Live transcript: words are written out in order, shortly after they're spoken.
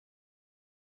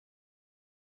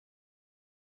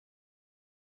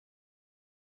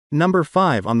Number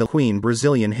 5 on the Queen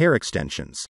Brazilian hair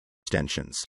extensions.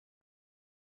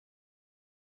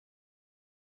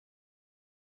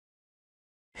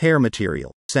 Hair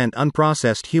material. Scent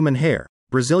unprocessed human hair.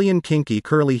 Brazilian kinky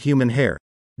curly human hair.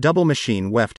 Double machine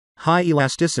weft. High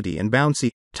elasticity and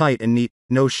bouncy. Tight and neat.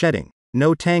 No shedding.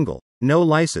 No tangle. No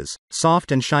lices.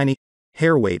 Soft and shiny.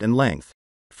 Hair weight and length.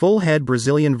 Full head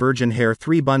Brazilian virgin hair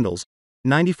 3 bundles.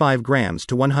 95 grams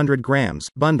to 100 grams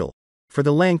bundle. For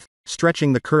the length,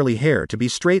 stretching the curly hair to be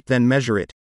straight, then measure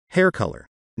it. Hair color.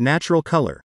 Natural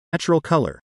color. Natural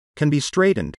color. Can be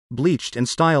straightened, bleached and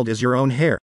styled as your own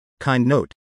hair. Kind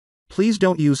note. Please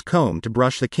don't use comb to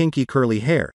brush the kinky curly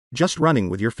hair, just running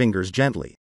with your fingers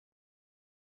gently.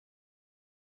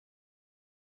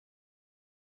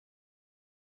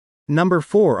 Number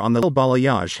 4 on the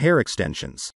balayage hair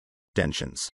extensions.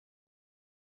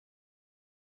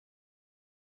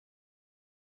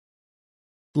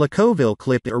 Lacoville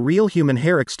clip are real human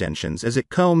hair extensions as it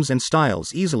combs and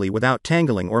styles easily without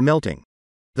tangling or melting.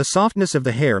 The softness of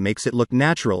the hair makes it look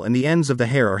natural and the ends of the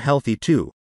hair are healthy too.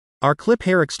 Our clip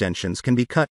hair extensions can be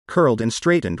cut, curled and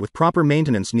straightened with proper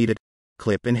maintenance needed.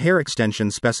 Clip and hair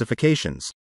extension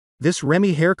specifications. This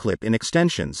Remy hair clip in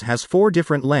extensions has 4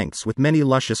 different lengths with many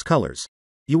luscious colors.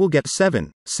 You will get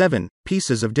 7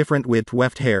 pieces of different width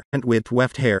weft hair,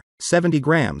 70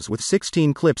 grams with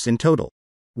 16 clips in total.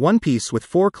 1 piece with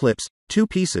 4 clips, 2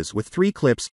 pieces with 3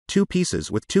 clips, 2 pieces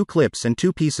with 2 clips and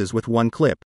 2 pieces with 1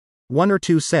 clip. 1 or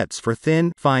 2 sets for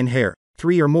thin, fine hair,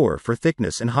 3 or more for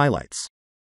thickness and highlights.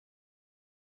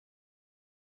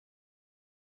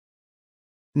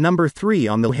 Number 3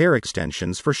 on the hair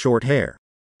extensions for short hair.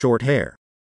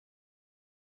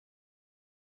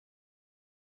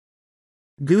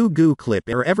 Goo Goo Clip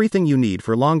are everything you need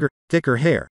for longer, thicker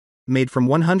hair. Made from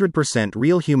 100%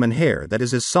 real human hair that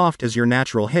is as soft as your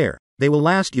natural hair, they will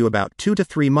last you about 2 to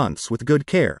 3 months with good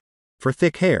care. For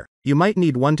thick hair, you might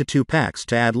need 1 to 2 packs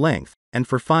to add length, and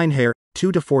for fine hair,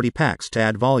 2 to 40 packs to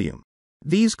add volume.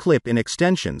 These clip-in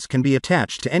extensions can be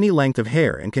attached to any length of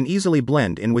hair and can easily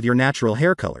blend in with your natural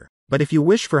hair color. But if you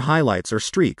wish for highlights or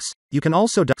streaks, you can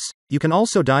also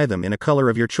dye them in a color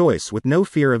of your choice with no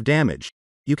fear of damage.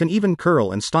 You can even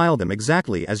curl and style them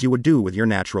exactly as you would do with your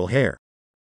natural hair.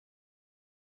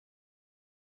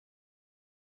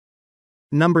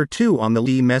 Number 2 on the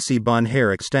Lee Messy Bun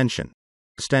hair extension.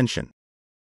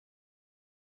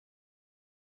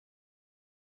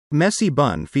 Messy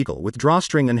bun fecal with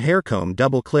drawstring and hair comb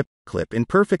double clip in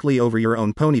perfectly over your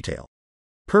own ponytail.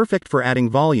 Perfect for adding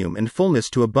volume and fullness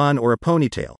to a bun or a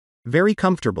ponytail. Very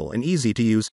comfortable and easy to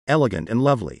use, elegant and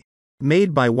lovely.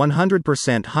 Made by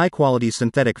 100% high quality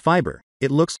synthetic fiber,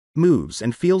 it looks, moves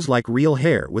and feels like real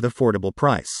hair with affordable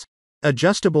price.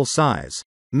 Adjustable size.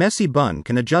 Messy bun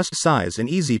can adjust size and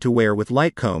easy to wear with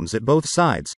light combs at both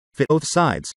sides,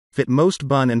 fit most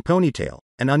bun and ponytail,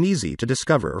 and uneasy to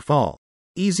discover or fall.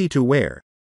 Easy to wear.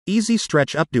 Easy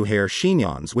stretch updo hair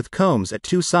chignons with combs at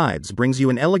 2 sides brings you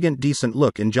an elegant decent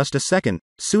look in just a second,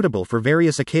 suitable for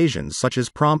various occasions such as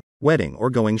prom, wedding or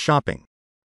going shopping.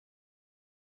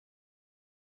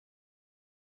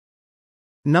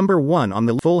 Number 1 on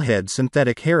the full head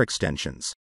synthetic hair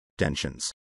extensions.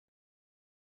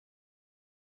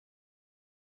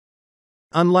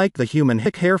 Unlike the human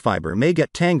hair fiber may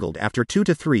get tangled after 2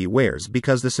 to 3 wears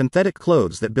because the synthetic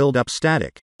clothes that build up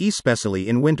static, especially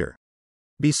in winter.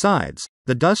 Besides,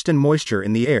 the dust and moisture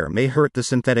in the air may hurt the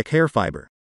synthetic hair fiber.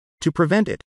 To prevent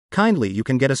it, kindly you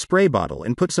can get a spray bottle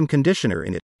and put some conditioner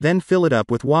in it, then fill it up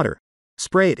with water.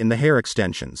 Spray it in the hair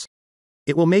extensions.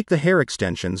 It will make the hair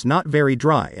extensions not very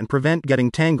dry and prevent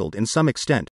getting tangled in some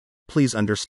extent. Please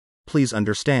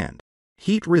understand.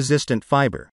 Heat-resistant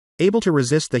fiber. Able to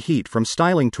resist the heat from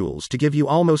styling tools to give you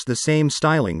almost the same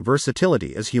styling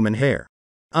versatility as human hair.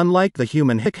 Unlike the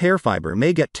human hair fiber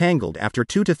may get tangled after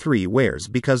 2 to 3 wears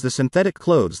because the synthetic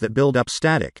clothes that build up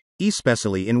static,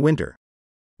 especially in winter.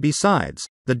 Besides,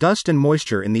 the dust and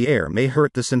moisture in the air may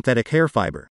hurt the synthetic hair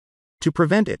fiber. To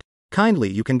prevent it,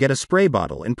 kindly you can get a spray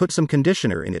bottle and put some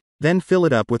conditioner in it, then fill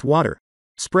it up with water.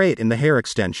 Spray it in the hair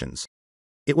extensions.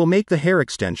 It will make the hair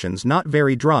extensions not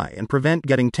very dry and prevent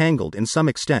getting tangled in some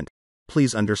extent.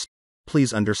 Please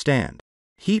understand.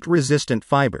 Heat-resistant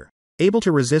fiber. Able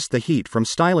to resist the heat from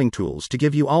styling tools to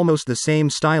give you almost the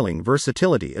same styling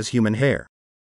versatility as human hair.